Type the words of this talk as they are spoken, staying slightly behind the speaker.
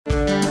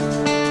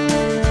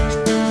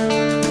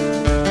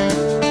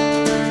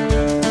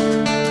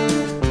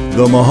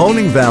The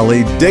Mahoning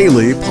Valley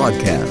Daily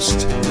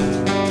Podcast.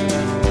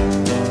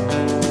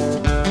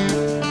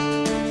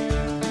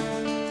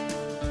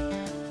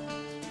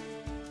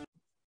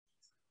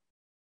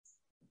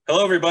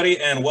 Hello, everybody,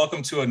 and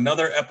welcome to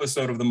another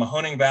episode of the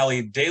Mahoning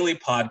Valley Daily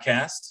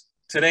Podcast.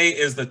 Today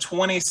is the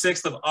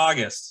 26th of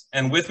August,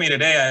 and with me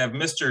today I have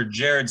Mr.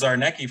 Jared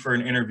Zarnecki for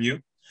an interview.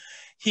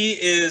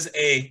 He is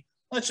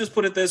let's just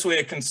put it this way,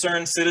 a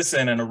concerned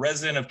citizen and a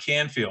resident of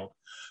Canfield,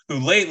 who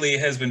lately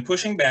has been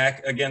pushing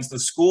back against the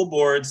school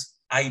board's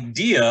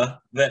idea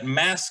that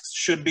masks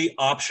should be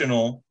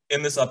optional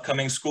in this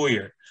upcoming school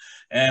year.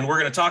 And we're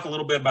going to talk a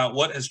little bit about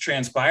what has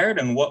transpired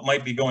and what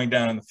might be going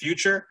down in the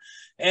future,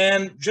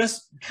 and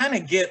just kind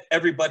of get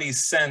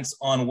everybody's sense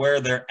on where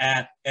they're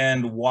at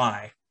and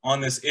why on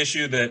this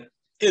issue that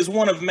is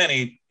one of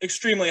many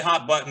extremely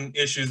hot button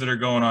issues that are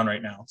going on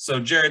right now.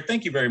 So Jared,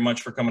 thank you very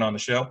much for coming on the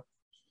show.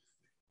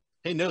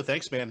 Hey, no,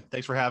 thanks, man.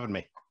 Thanks for having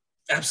me.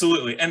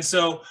 Absolutely. And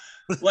so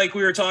like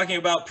we were talking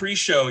about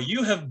pre-show,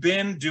 you have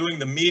been doing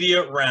the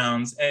media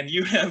rounds and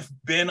you have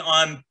been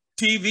on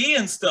TV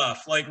and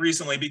stuff like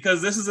recently,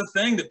 because this is a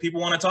thing that people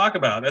want to talk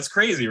about. That's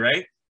crazy,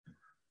 right?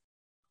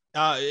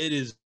 It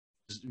is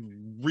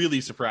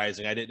really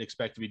surprising. I didn't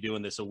expect to be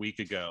doing this a week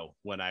ago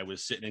when I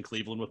was sitting in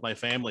Cleveland with my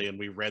family and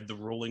we read the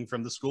ruling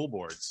from the school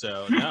board.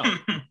 So no,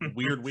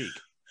 weird week.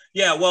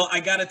 Yeah, well,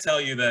 I got to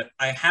tell you that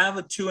I have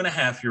a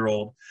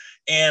 2.5-year-old,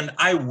 and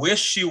I wish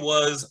she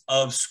was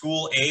of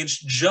school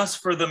age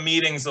just for the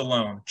meetings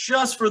alone,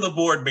 just for the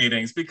board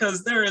meetings,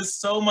 because there is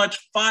so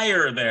much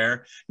fire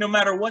there. No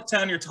matter what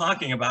town you're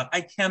talking about, I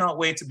cannot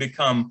wait to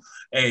become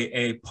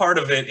a part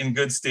of it in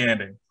good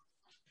standing.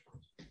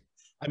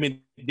 I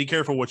mean, be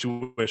careful what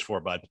you wish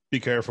for, bud. Be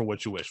careful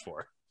what you wish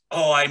for.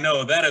 Oh, I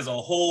know. That is a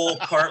whole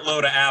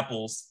cartload of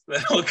apples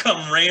that will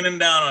come raining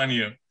down on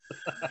you.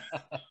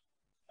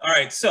 All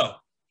right, so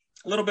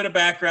a little bit of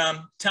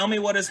background. Tell me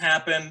what has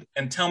happened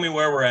and tell me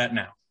where we're at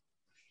now.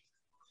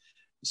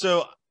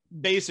 So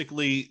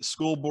basically,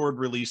 school board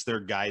released their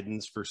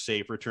guidance for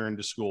safe return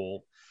to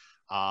school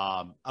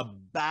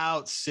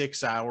about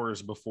 6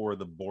 hours before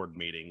the board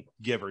meeting,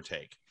 give or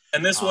take.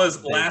 And this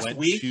was last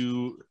week?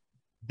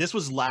 This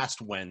was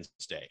last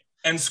Wednesday.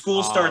 And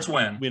school starts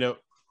when?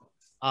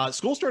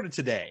 School started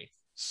today.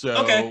 So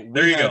okay,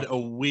 there you go. A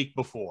week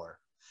before.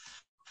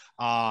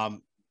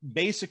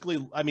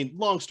 Basically, I mean,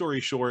 long story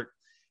short,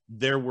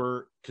 there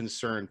were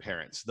concerned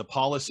parents. The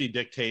policy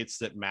dictates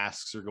that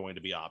masks are going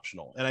to be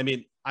optional. And I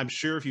mean, I'm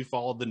sure if you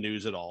followed the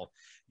news at all,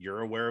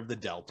 you're aware of the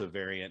Delta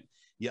variant.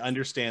 You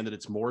understand that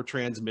it's more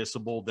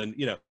transmissible than,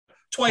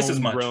 twice as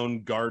much.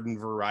 Homegrown garden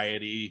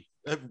variety.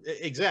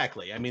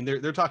 Exactly. I mean,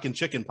 they're talking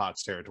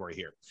chickenpox territory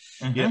here.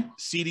 Mm-hmm. Yet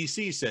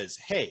CDC says,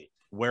 hey,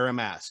 wear a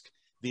mask.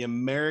 The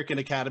American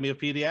Academy of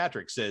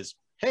Pediatrics says,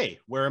 hey,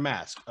 wear a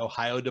mask.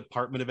 Ohio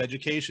Department of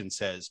Education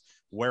says,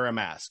 wear a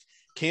mask.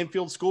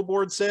 Canfield School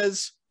Board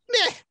says,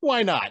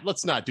 why not?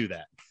 Let's not do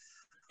that.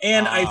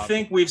 And I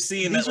think we've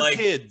seen these that, are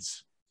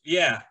kids.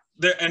 Yeah.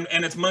 And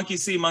it's monkey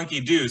see,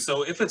 monkey do.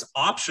 So if it's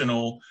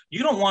optional,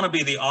 you don't want to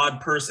be the odd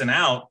person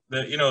out,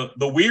 the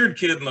weird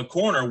kid in the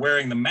corner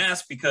wearing the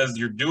mask because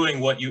you're doing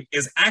what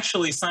is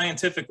actually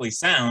scientifically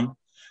sound.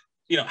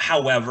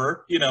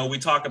 However, we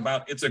talk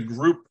about it's a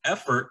group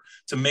effort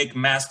to make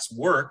masks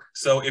work.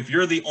 So if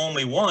you're the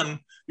only one,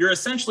 you're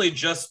essentially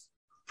just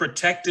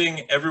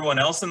protecting everyone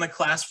else in the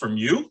class from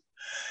you.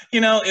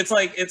 It's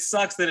like, it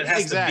sucks that it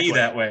has to be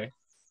that way.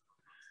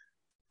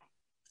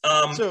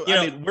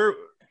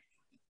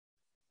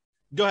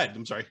 Go ahead.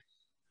 I'm sorry.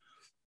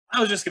 I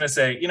was just going to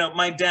say,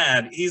 my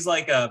dad, he's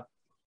like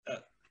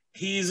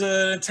he's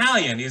an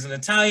Italian. He's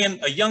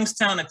a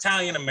Youngstown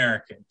Italian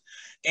American.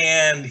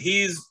 And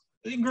he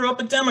grew up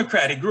a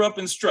Democrat. He grew up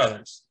in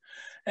Struthers.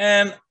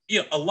 And,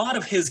 a lot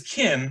of his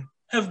kin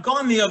have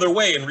gone the other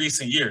way in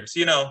recent years.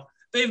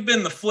 They've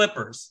been the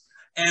flippers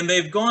and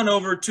they've gone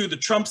over to the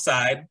Trump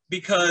side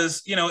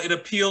because, it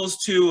appeals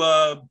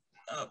to,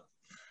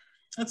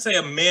 let's say,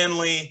 a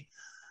manly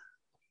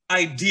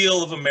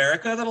ideal of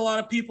America that a lot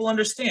of people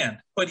understand.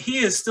 But he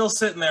is still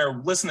sitting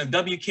there listening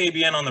to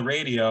WKBN on the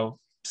radio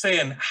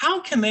saying, how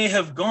can they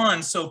have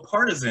gone so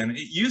partisan?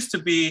 It used to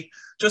be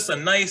just a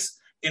nice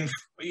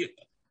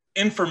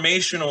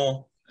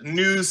informational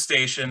news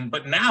station,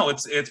 but now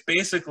it's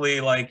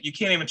basically like you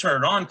can't even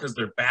turn it on because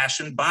they're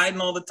bashing Biden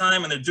all the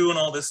time and they're doing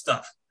all this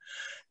stuff.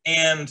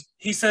 And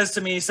he says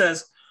to me,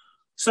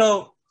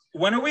 so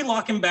when are we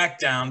locking back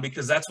down?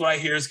 Because that's what I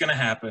hear is going to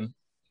happen.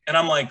 And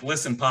I'm like,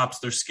 listen, Pops,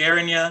 they're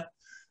scaring you.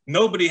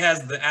 Nobody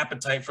has the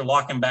appetite for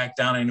locking back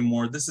down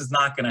anymore. This is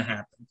not going to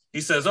happen.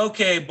 He says,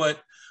 okay, but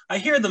I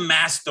hear the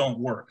masks don't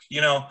work.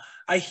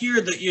 I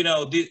hear that,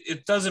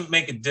 it doesn't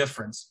make a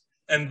difference.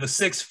 And the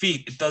 6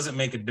 feet, it doesn't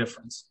make a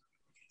difference.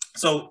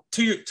 So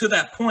to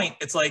that point,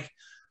 it's like,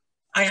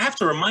 I have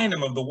to remind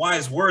him of the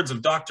wise words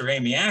of Dr.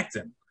 Amy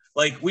Acton.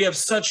 Like, we have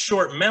such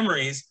short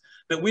memories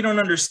that we don't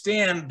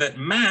understand that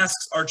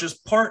masks are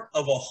just part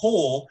of a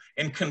whole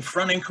in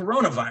confronting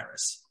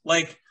coronavirus.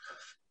 Like,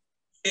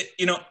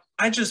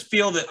 I just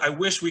feel that I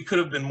wish we could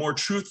have been more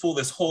truthful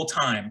this whole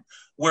time,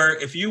 where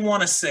if you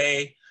want to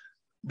say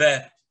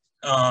that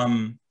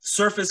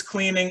surface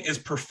cleaning is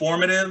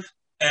performative,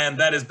 and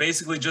that is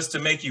basically just to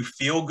make you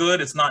feel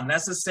good. It's not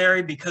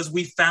necessary because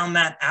we found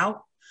that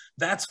out.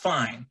 That's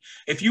fine.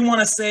 If you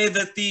want to say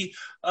that the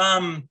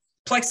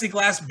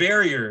plexiglass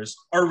barriers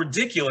are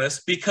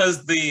ridiculous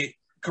because the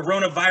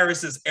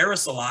coronavirus is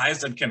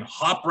aerosolized and can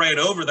hop right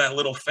over that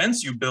little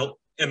fence you built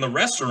in the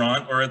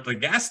restaurant or at the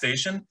gas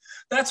station,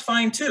 that's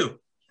fine too.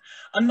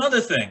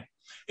 Another thing,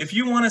 if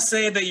you want to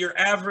say that your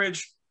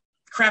average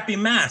crappy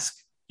mask,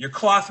 your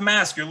cloth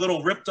mask, your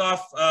little ripped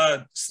off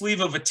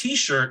sleeve of a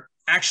t-shirt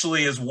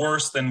actually is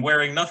worse than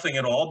wearing nothing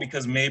at all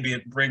because maybe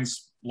it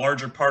brings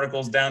larger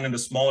particles down into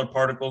smaller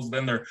particles,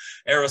 then they're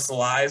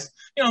aerosolized.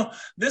 You know,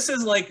 this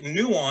is like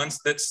nuance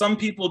that some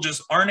people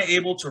just aren't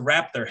able to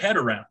wrap their head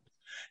around.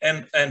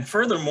 And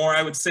furthermore,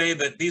 I would say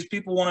that these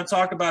people want to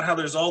talk about how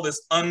there's all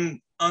this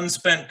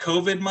unspent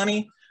COVID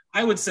money.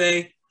 I would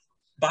say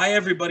buy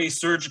everybody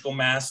surgical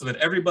masks so that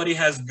everybody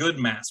has good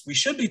masks. We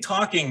should be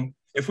talking,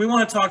 if we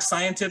want to talk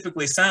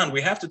scientifically sound,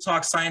 we have to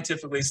talk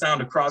scientifically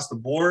sound across the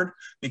board,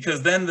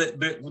 because then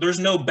there's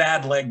no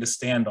bad leg to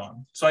stand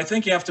on. So I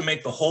think you have to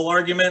make the whole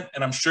argument,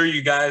 and I'm sure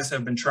you guys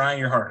have been trying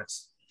your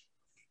hardest.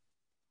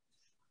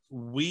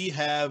 We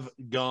have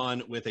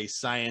gone with a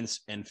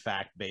science and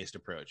fact-based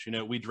approach. You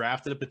know, we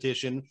drafted a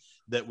petition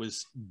that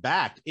was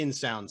backed in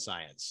sound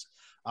science.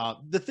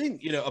 The thing,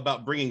 you know,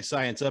 about bringing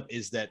science up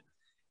is that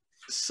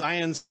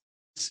science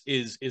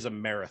is a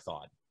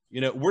marathon.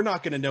 You know, we're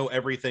not going to know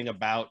everything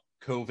about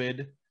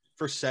COVID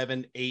for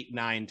 7, 8,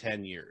 9,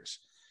 10 years.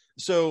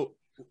 So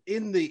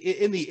in the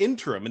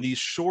interim, in these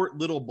short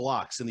little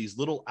blocks and these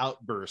little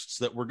outbursts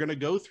that we're going to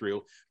go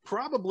through,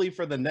 probably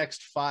for the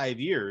next 5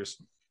 years,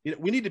 you know,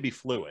 we need to be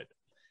fluid.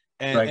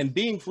 And, right. And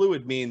being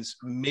fluid means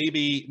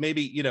maybe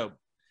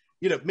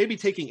maybe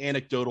taking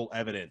anecdotal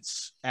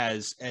evidence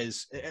as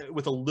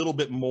with a little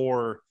bit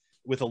more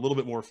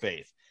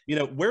faith. You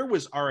know, where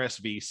was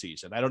RSV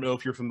season? I don't know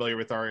if you're familiar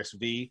with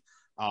RSV.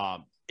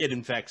 It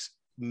infects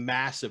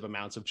massive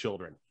amounts of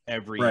children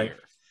every year.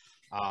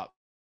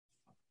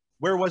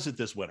 Where was it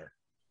this winter?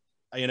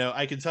 You know,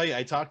 I can tell you,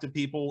 I talked to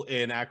people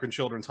in Akron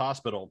Children's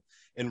Hospital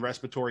in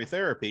respiratory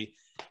therapy,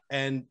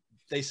 and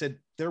they said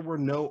there were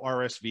no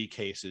RSV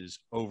cases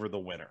over the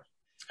winter.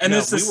 And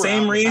it's the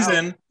same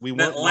reason we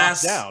weren't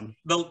locked down.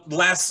 The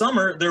last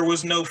summer, there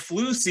was no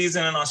flu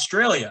season in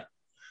Australia,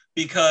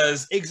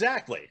 because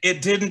exactly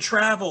it didn't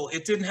travel.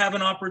 It didn't have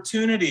an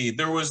opportunity.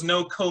 There was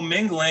no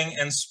commingling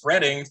and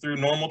spreading through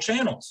normal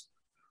channels.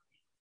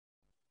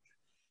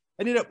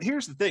 And, you know,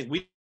 here's the thing.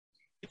 We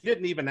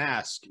didn't even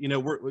ask, you know,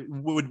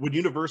 would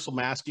universal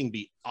masking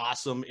be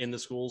awesome in the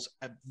schools?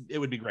 It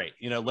would be great.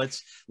 You know,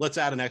 let's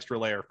add an extra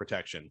layer of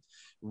protection.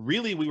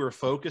 Really, we were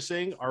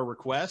focusing our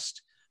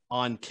request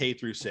on K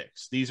through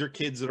 6. These are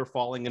kids that are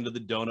falling into the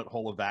donut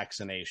hole of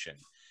vaccination.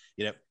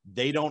 You know,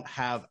 they don't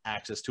have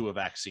access to a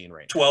vaccine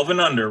right now. 12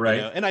 and under, right?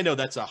 You know, and I know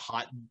that's a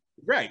hot,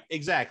 right,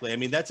 exactly. I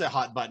mean, that's a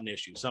hot button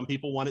issue. Some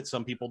people want it,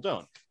 some people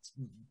don't.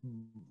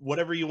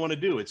 Whatever you want to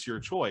do, it's your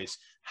choice.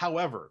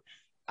 However,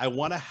 I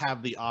want to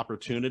have the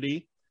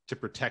opportunity to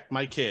protect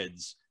my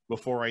kids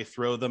before I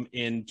throw them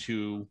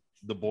into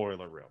the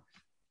boiler room.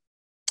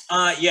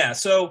 Yeah.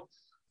 So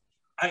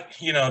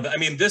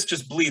this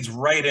just bleeds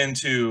right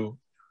into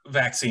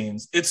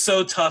vaccines. It's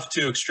so tough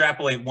to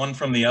extrapolate one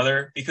from the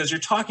other, because you're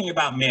talking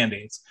about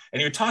mandates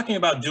and you're talking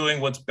about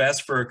doing what's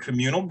best for a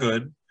communal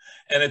good.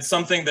 And it's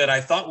something that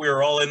I thought we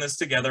were all in this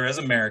together as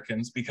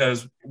Americans,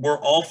 because we're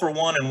all for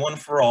one and one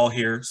for all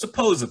here,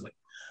 supposedly,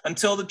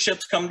 until the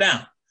chips come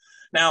down.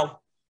 Now,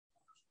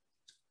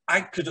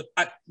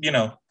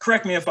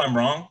 correct me if I'm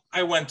wrong.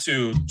 I went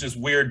to just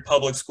weird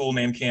public school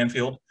named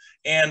Canfield,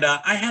 and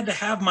I had to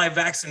have my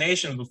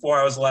vaccinations before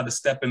I was allowed to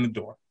step in the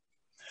door.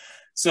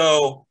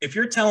 So if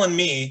you're telling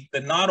me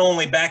that not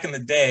only back in the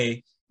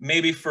day,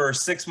 maybe for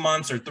 6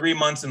 months or 3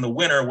 months in the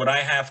winter, would I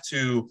have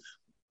to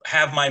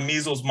have my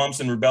measles, mumps,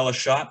 and rubella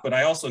shot, but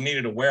I also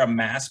needed to wear a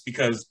mask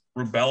because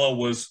rubella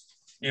was,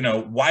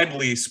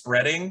 widely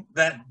spreading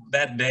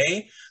that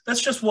day,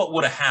 that's just what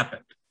would have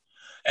happened.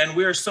 And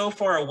we are so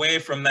far away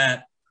from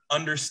that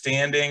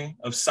understanding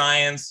of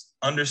science,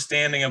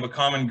 understanding of a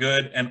common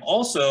good, and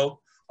also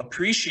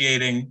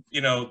appreciating,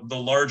 the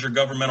larger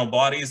governmental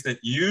bodies that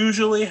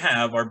usually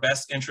have our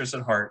best interests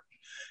at heart.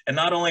 And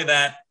not only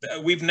that,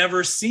 we've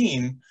never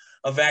seen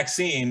a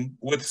vaccine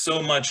with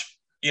so much,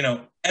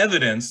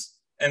 evidence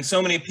and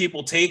so many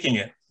people taking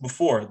it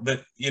before.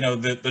 That,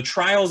 the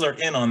trials are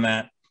in on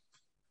that.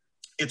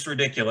 It's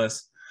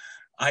ridiculous.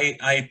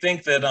 I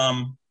think that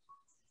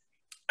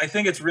I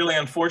think it's really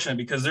unfortunate,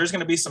 because there's going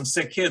to be some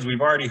sick kids.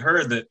 We've already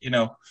heard that,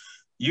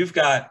 you've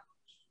got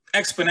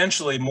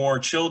exponentially more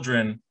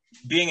children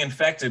being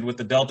infected with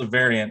the Delta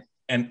variant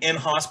and in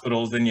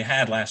hospitals than you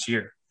had last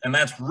year. And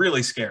that's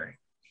really scary.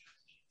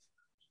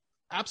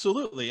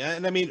 Absolutely.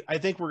 And I mean, I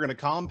think we're going to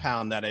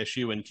compound that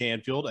issue in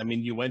Canfield. I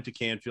mean, you went to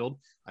Canfield.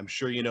 I'm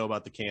sure you know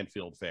about the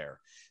Canfield Fair.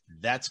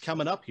 That's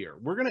coming up here.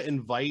 We're going to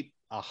invite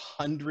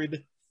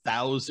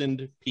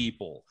 100,000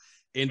 people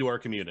into our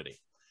community.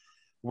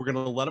 We're going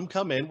to let them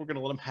come in. We're going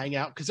to let them hang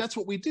out because that's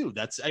what we do.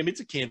 It's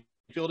a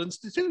Canfield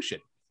institution.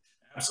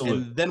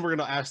 Absolutely. And then we're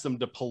going to ask them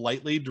to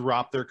politely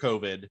drop their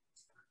COVID,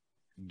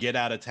 get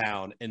out of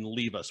town, and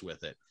leave us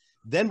with it.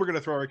 Then we're going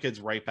to throw our kids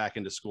right back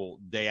into school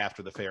day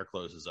after the fair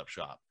closes up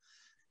shop.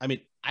 I mean,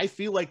 I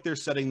feel like they're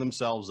setting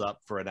themselves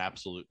up for an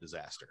absolute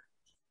disaster.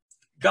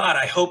 God,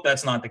 I hope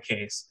that's not the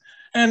case.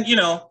 And,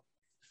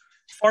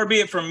 far be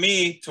it from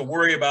me to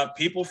worry about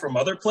people from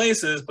other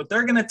places, but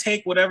they're going to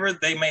take whatever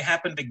they may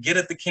happen to get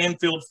at the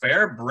Canfield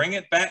Fair, bring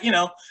it back.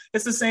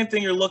 It's the same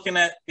thing you're looking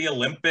at the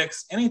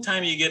Olympics.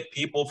 Anytime you get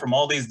people from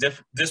all these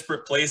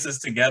disparate places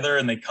together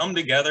and they come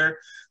together,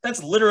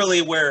 that's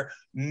literally where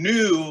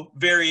new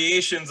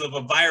variations of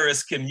a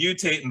virus can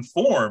mutate and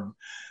form.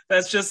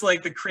 That's just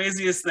like the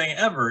craziest thing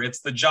ever. It's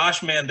the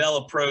Josh Mandel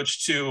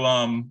approach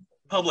to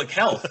public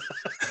health.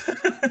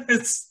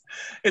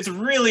 It's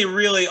really,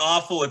 really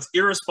awful. It's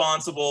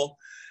irresponsible.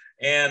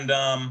 And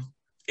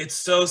it's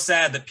so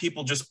sad that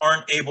people just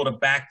aren't able to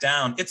back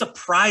down. It's a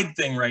pride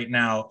thing right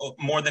now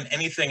more than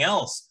anything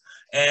else.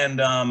 And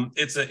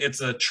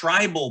it's a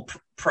tribal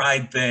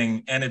pride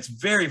thing. And it's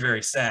very,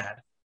 very sad.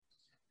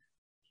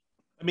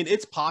 I mean,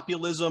 it's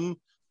populism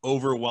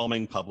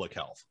overwhelming public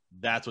health.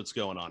 That's what's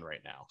going on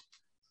right now.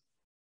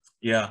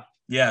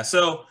 Yeah.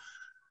 So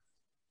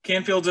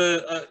Canfield's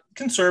a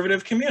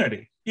conservative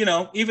community,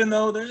 even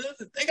though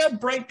they got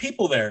bright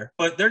people there,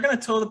 but they're going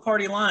to toe the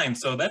party line.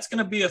 So that's going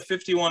to be a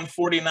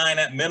 51-49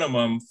 at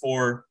minimum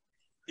for,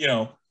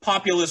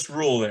 populist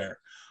rule there.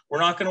 We're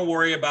not going to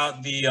worry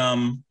about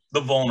the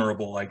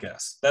vulnerable, I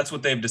guess. That's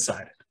what they've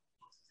decided.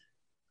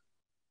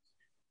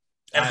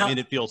 And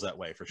it feels that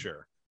way for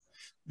sure.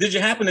 Did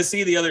you happen to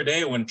see the other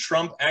day when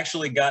Trump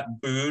actually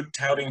got booed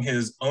touting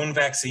his own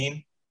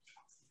vaccine?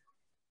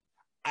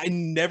 I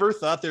never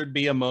thought there'd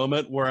be a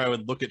moment where I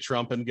would look at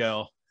Trump and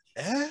go,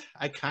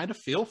 I kind of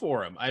feel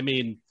for him. I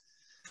mean,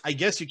 I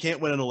guess you can't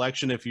win an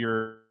election if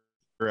your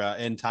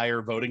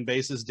entire voting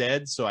base is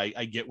dead. So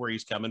I get where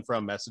he's coming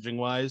from messaging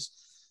wise.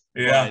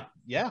 Yeah. But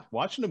yeah,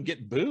 watching him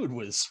get booed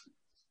was.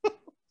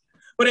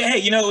 But hey,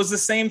 it was the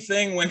same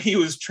thing when he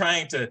was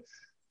trying to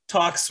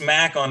talk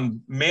smack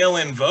on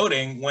mail-in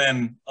voting,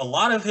 when a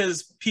lot of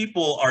his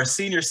people are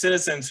senior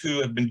citizens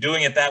who have been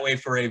doing it that way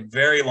for a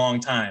very long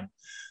time.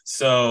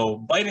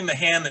 So biting the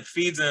hand that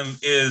feeds him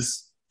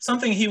is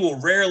something he will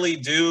rarely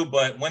do,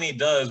 but when he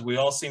does, we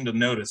all seem to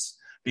notice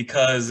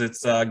because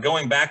it's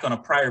going back on a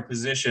prior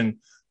position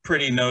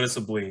pretty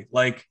noticeably.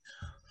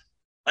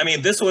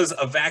 This was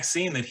a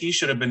vaccine that he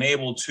should have been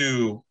able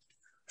to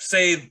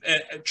say,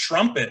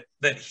 trumpet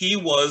that he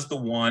was the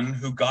one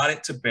who got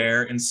it to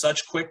bear in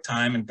such quick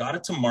time and got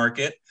it to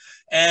market.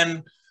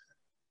 And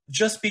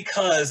just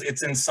because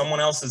it's in someone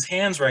else's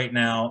hands right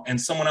now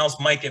and someone else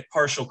might get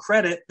partial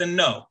credit, then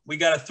no, we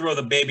got to throw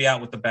the baby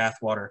out with the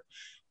bathwater.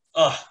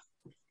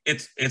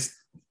 It's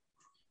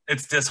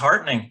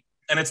disheartening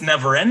and it's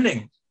never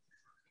ending.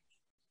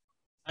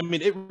 I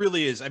mean, it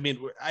really is. I mean,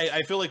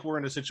 I feel like we're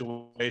in a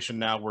situation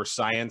now where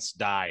science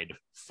died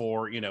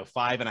for,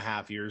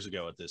 5.5 years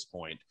ago at this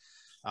point.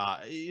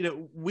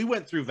 We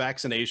went through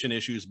vaccination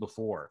issues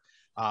before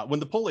when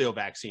the polio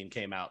vaccine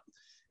came out.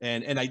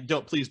 And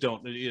please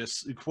don't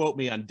quote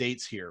me on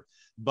dates here,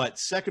 but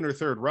second or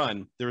third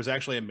run, there was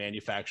actually a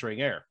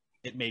manufacturing error.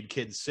 It made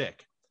kids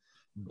sick,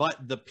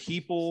 but the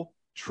people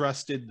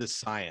trusted the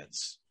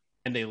science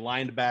and they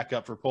lined back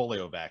up for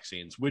polio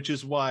vaccines, which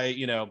is why,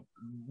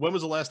 when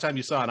was the last time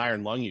you saw an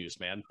iron lung use,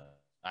 man?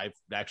 I've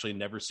actually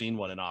never seen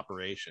one in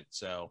operation.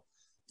 So,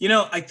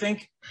 I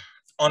think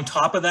on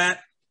top of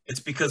that, it's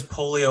because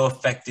polio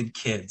affected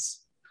kids.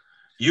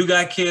 You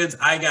got kids,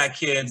 I got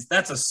kids.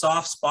 That's a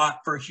soft spot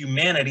for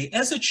humanity,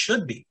 as it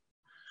should be,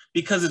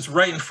 because it's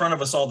right in front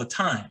of us all the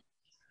time.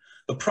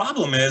 The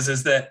problem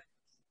is that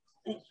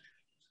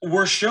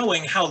we're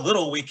showing how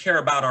little we care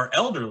about our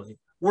elderly.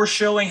 We're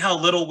showing how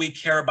little we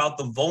care about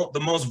the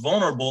most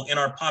vulnerable in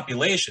our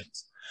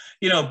populations.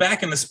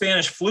 Back in the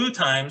Spanish flu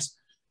times,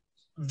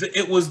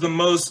 it was the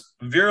most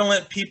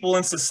virulent people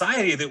in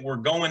society that were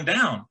going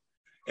down.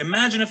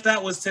 Imagine if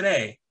that was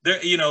today.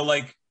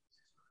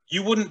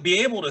 You wouldn't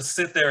be able to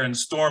sit there and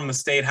storm the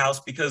State House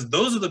because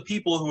those are the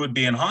people who would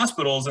be in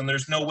hospitals and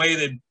there's no way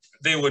that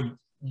they would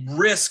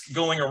risk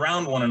going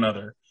around one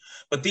another.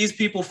 But these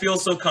people feel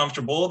so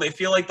comfortable, they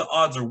feel like the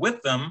odds are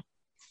with them,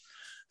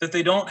 that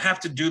they don't have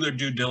to do their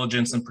due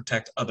diligence and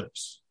protect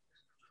others.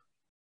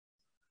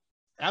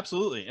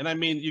 Absolutely. And I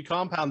mean, you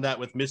compound that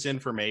with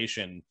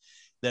misinformation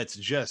that's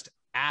just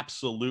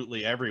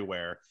absolutely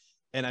everywhere.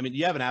 And I mean,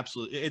 you have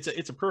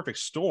it's a perfect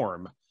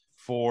storm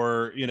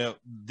for,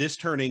 this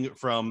turning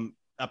from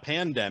a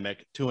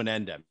pandemic to an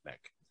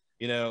endemic.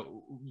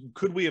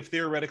 Could we have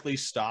theoretically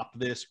stopped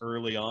this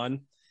early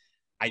on?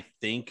 I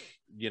think,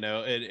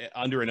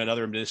 under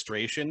another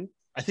administration,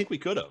 I think we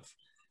could have.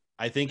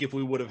 I think if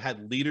we would have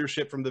had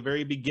leadership from the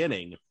very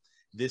beginning,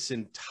 this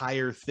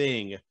entire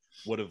thing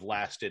would have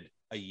lasted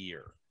a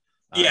year.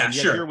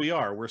 Sure. Here we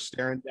are. We're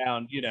staring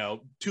down,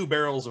 2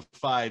 barrels of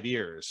 5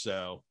 years.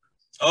 So,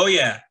 oh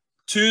yeah,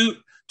 two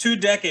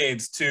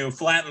decades to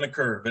flatten the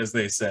curve, as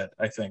they said.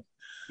 I think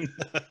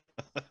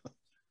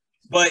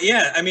But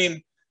yeah, I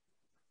mean,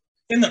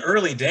 in the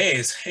early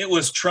days, it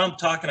was Trump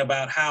talking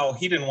about how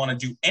he didn't want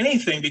to do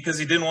anything because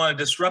he didn't want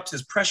to disrupt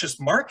his precious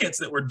markets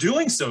that were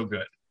doing so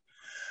good.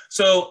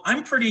 So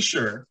I'm pretty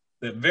sure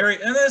that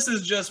and this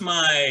is just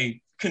my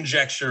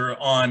conjecture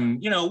on,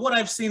 what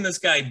I've seen this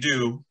guy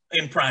do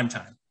in prime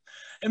time.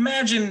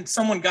 Imagine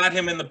someone got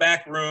him in the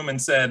back room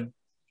and said,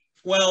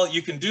 well,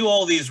 you can do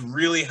all these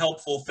really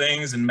helpful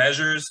things and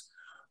measures,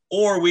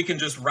 or we can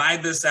just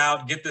ride this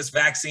out, get this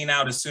vaccine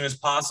out as soon as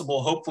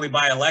possible, hopefully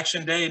by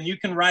election day, and you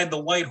can ride the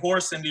white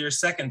horse into your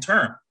second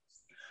term.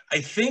 I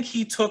think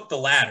he took the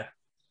latter.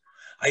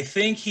 I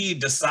think he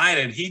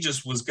decided he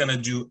just was going to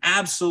do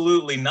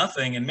absolutely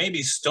nothing and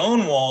maybe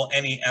stonewall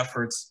any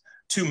efforts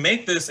to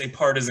make this a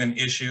partisan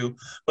issue,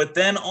 but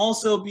then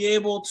also be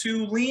able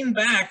to lean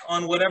back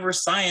on whatever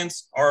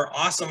science our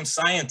awesome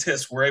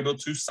scientists were able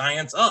to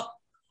science up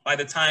by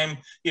the time,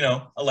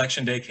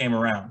 election day came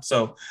around.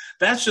 So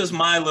that's just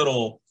my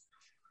little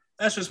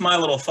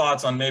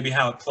thoughts on maybe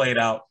how it played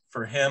out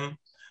for him,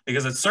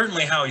 because it's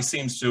certainly how he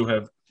seems to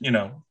have,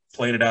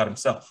 played it out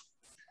himself.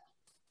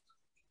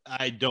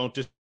 I don't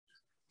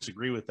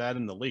disagree with that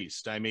in the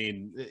least. I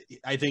mean,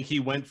 I think he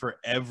went for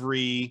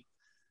every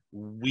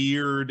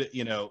weird,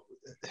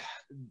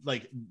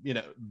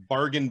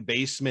 bargain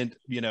basement,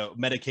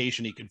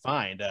 medication he could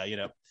find,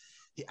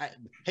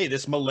 hey,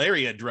 this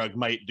malaria drug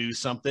might do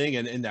something,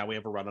 and now we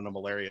have a run on a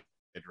malaria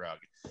drug.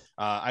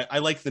 I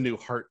like the new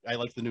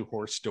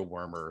horse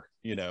dewormer,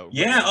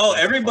 Yeah. Oh,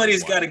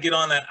 everybody's got to get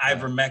on that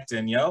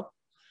ivermectin, yo.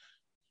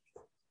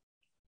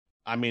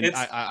 I mean,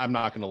 I'm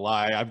not going to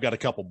lie. I've got a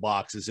couple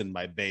boxes in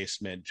my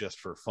basement just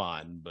for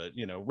fun, but,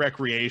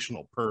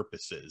 recreational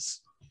purposes.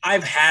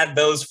 I've had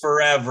those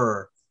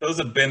forever. Those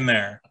have been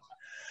there.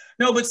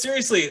 No, but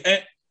seriously,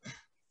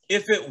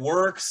 if it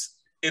works,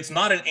 it's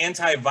not an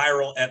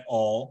antiviral at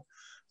all.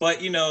 But,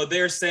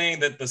 they're saying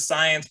that the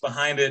science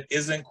behind it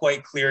isn't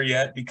quite clear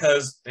yet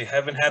because they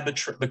haven't had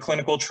the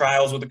clinical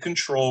trials with a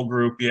control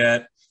group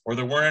yet, or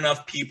there weren't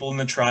enough people in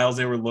the trials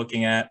they were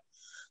looking at.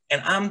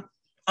 And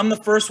I'm the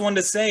first one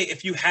to say,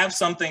 if you have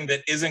something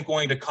that isn't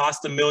going to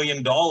cost $1 million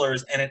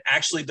and it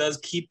actually does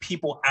keep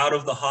people out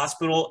of the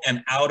hospital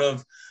and out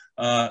of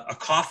a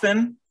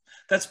coffin,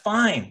 that's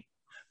fine.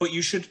 But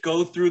you should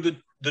go through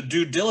the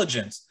due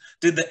diligence.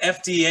 Did the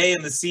FDA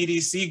and the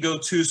CDC go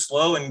too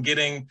slow in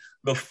getting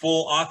the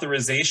full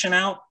authorization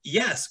out?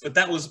 Yes, but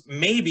that was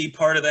maybe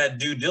part of that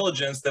due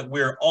diligence that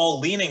we're all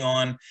leaning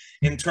on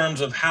in terms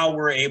of how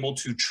we're able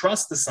to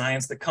trust the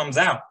science that comes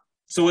out.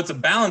 So it's a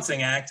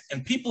balancing act,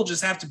 and people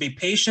just have to be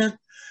patient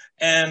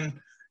and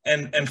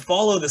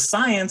follow the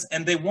science,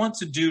 and they want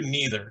to do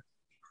neither.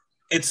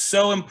 It's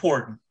so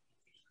important,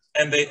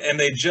 and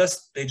they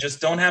just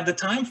don't have the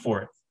time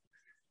for it.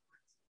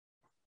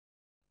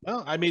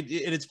 Well, I mean,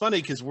 it's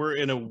funny because we're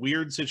in a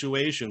weird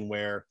situation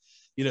where,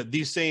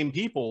 these same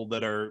people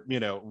that are,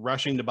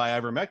 rushing to buy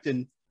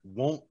ivermectin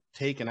won't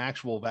take an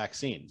actual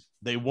vaccine.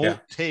 They won't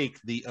take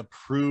the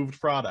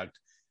approved product.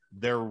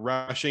 They're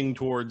rushing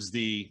towards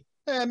the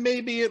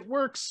maybe it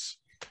works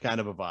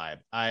kind of a vibe.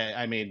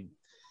 I mean,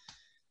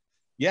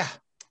 yeah,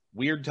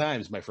 weird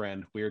times, my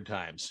friend, weird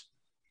times.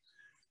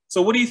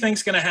 So what do you think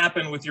is going to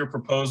happen with your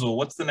proposal?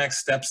 What's the next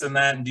steps in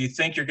that? And do you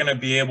think you're going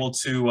to be able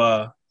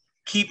to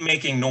keep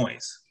making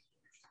noise?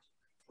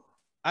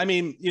 I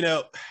mean,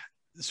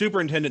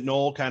 Superintendent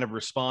Knoll kind of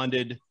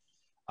responded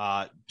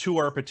to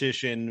our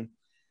petition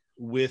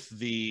with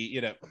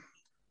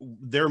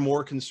they're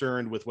more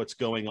concerned with what's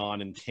going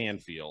on in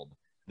Canfield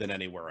than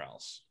anywhere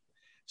else.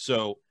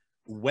 So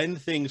when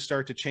things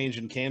start to change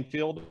in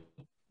Canfield,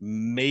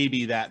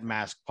 maybe that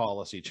mask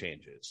policy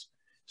changes.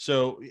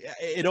 So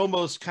it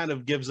almost kind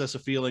of gives us a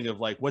feeling of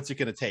like, what's it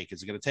going to take?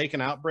 Is it going to take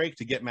an outbreak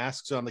to get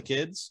masks on the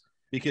kids?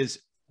 Because,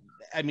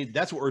 I mean,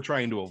 that's what we're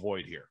trying to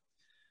avoid here.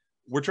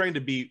 We're trying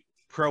to be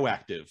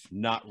proactive,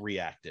 not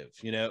reactive.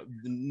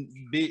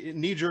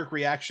 Knee-jerk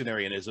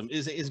reactionaryism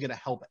is going to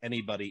help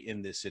anybody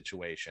in this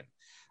situation.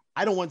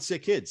 I don't want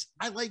sick kids.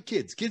 I like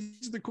kids.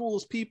 Kids are the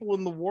coolest people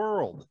in the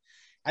world.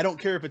 I don't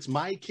care if it's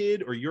my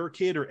kid or your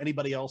kid or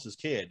anybody else's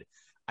kid.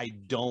 I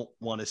don't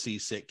want to see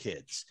sick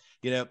kids.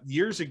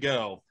 Years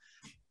ago,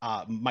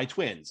 my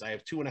twins, I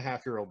have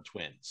 2.5-year-old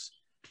twins.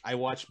 I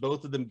watched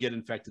both of them get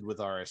infected with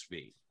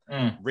RSV.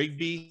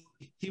 Rigby,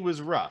 he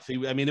was rough. It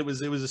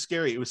was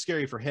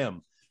scary for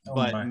him,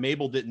 but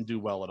Mabel didn't do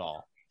well at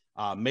all.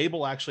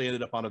 Mabel actually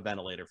ended up on a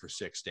ventilator for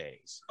 6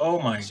 days.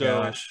 Oh my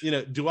gosh.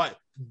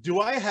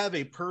 Do I have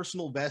a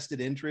personal vested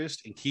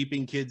interest in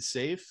keeping kids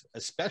safe,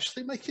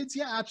 especially my kids?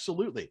 Yeah,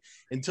 absolutely.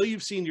 Until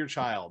you've seen your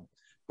child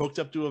hooked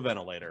up to a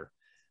ventilator.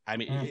 I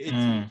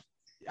mean,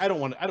 I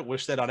don't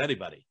wish that on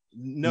anybody.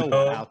 No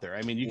one out there.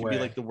 I mean, you can be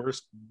like the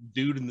worst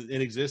dude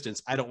in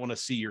existence. I don't want to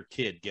see your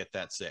kid get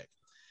that sick.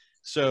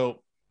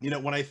 So,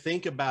 when I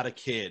think about a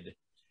kid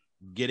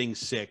getting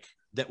sick,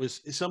 that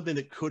was something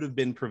that could have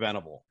been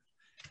preventable.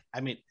 I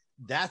mean,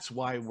 that's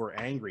why we're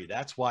angry.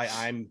 That's why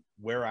I'm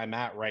where I'm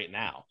at right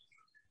now.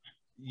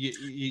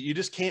 You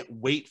just can't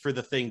wait for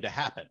the thing to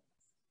happen.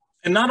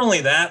 And not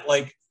only that,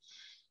 like,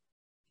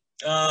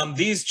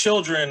 these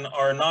children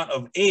are not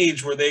of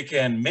age where they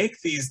can make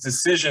these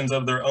decisions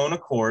of their own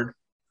accord.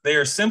 They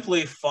are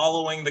simply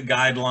following the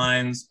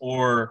guidelines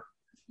or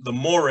the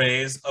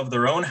mores of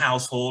their own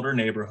household or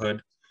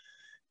neighborhood.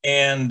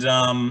 And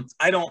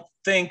I don't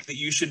think that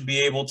you should be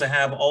able to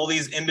have all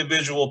these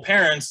individual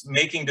parents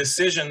making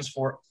decisions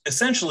for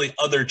essentially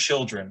other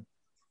children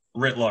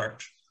writ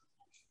large.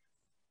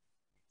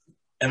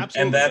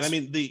 And that's, I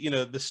mean,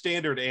 the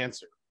standard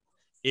answer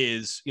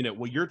is,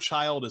 well, your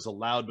child is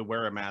allowed to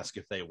wear a mask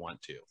if they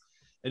want to.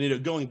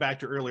 And, going back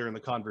to earlier in the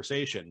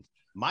conversation,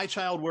 my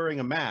child wearing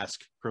a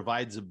mask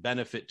provides a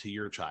benefit to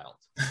your child,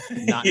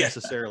 not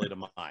necessarily to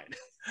mine.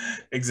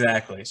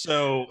 Exactly.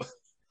 So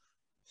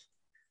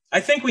I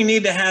think we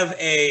need to have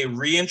a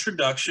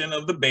reintroduction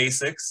of the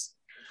basics.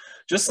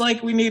 Just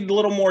like we need a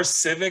little more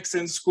civics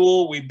in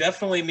school, we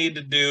definitely need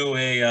to do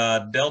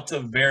a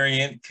Delta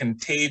variant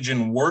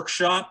contagion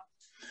workshop.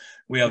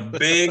 We have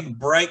big,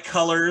 bright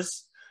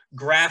colors,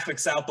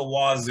 graphics out the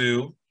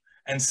wazoo,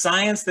 and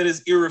science that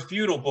is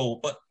irrefutable,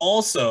 but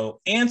also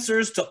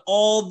answers to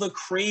all the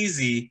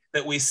crazy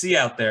that we see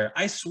out there.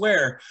 I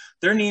swear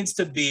there needs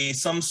to be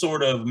some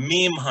sort of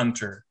meme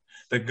hunter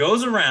that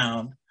goes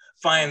around,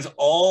 finds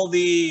all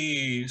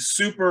the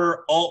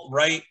super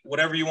alt-right,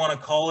 whatever you want to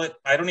call it.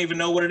 I don't even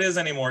know what it is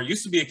anymore. It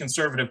used to be a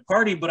conservative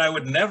party, but I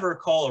would never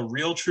call a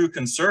real true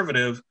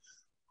conservative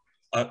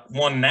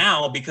one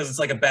now, because it's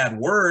like a bad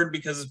word,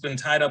 because it's been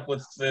tied up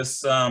with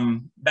this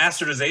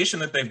bastardization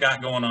that they've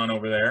got going on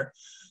over there.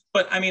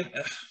 But I mean,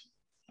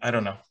 I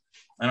don't know.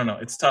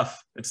 It's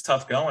tough. It's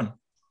tough going.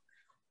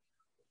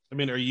 I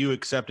mean, are you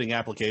accepting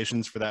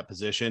applications for that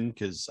position?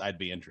 Because I'd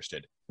be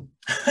interested.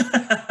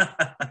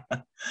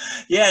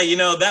 Yeah,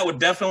 that would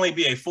definitely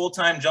be a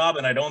full-time job,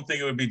 and I don't think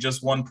it would be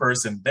just one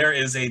person. There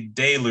is a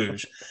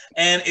deluge,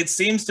 and it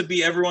seems to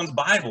be everyone's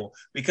Bible,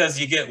 because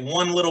you get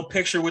one little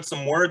picture with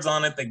some words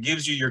on it that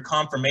gives you your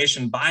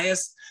confirmation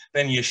bias,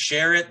 then you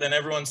share it, then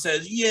everyone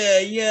says,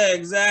 yeah,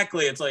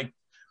 exactly. It's like,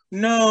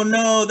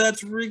 no,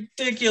 that's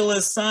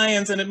ridiculous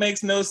science, and it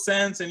makes no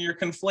sense, and you're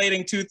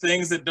conflating two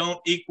things that don't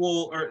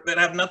equal or that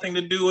have nothing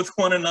to do with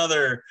one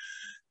another.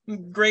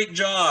 Great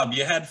job.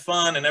 You had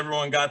fun, and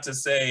everyone got to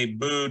say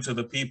boo to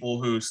the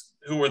people who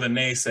were the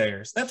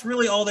naysayers. That's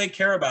really all they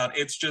care about.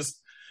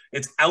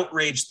 It's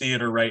outrage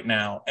theater right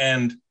now.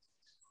 And,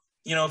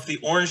 if the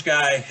orange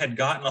guy had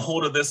gotten a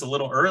hold of this a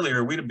little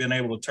earlier, we'd have been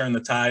able to turn the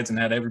tides and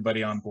had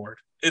everybody on board.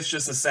 It's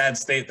just a sad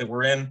state that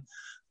we're in.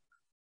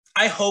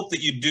 I hope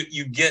that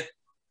you get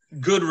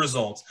good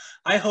results.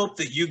 I hope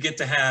that you get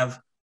to have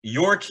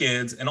your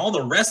kids and all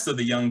the rest of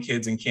the young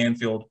kids in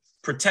Canfield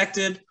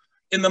protected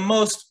in the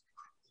most,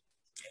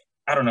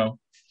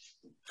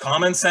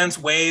 common sense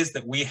ways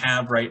that we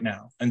have right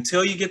now.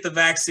 Until you get the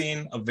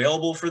vaccine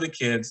available for the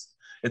kids,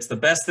 it's the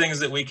best things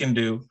that we can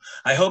do.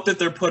 I hope that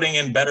they're putting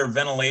in better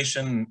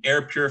ventilation and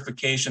air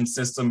purification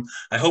system.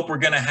 I hope we're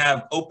going to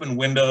have open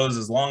windows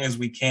as long as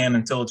we can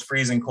until it's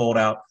freezing cold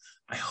out.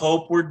 I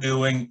hope we're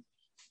doing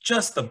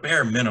just the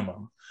bare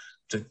minimum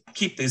to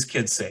keep these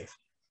kids safe.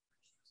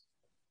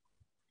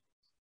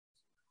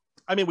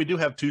 I mean, we do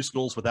have 2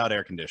 schools without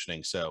air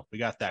conditioning, so we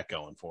got that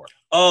going for it.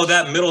 Oh,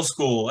 that middle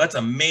school. That's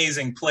an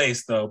amazing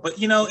place, though. But,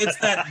 it's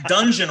that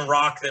dungeon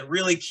rock that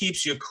really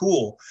keeps you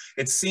cool.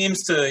 It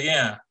seems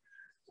to,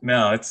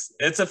 No,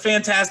 it's a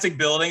fantastic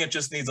building. It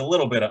just needs a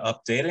little bit of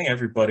updating.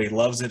 Everybody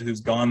loves it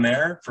who's gone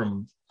there,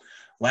 from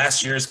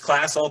last year's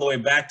class all the way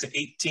back to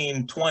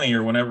 1820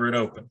 or whenever it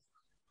opened.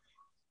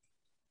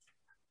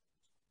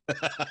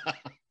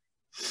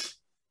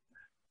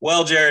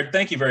 Well, Jared,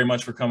 thank you very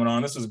much for coming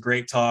on. This was a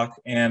great talk,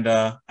 and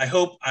I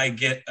hope I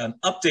get an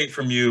update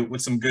from you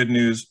with some good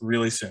news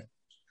really soon.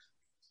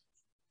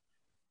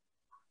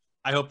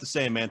 I hope the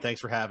same, man.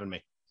 Thanks for having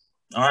me.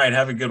 All right,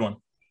 have a good one.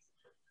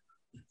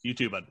 You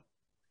too, bud.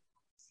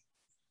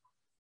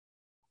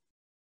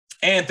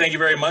 And thank you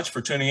very much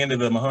for tuning into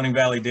the Mahoning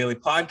Valley Daily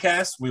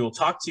Podcast. We will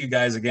talk to you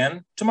guys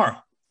again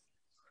tomorrow.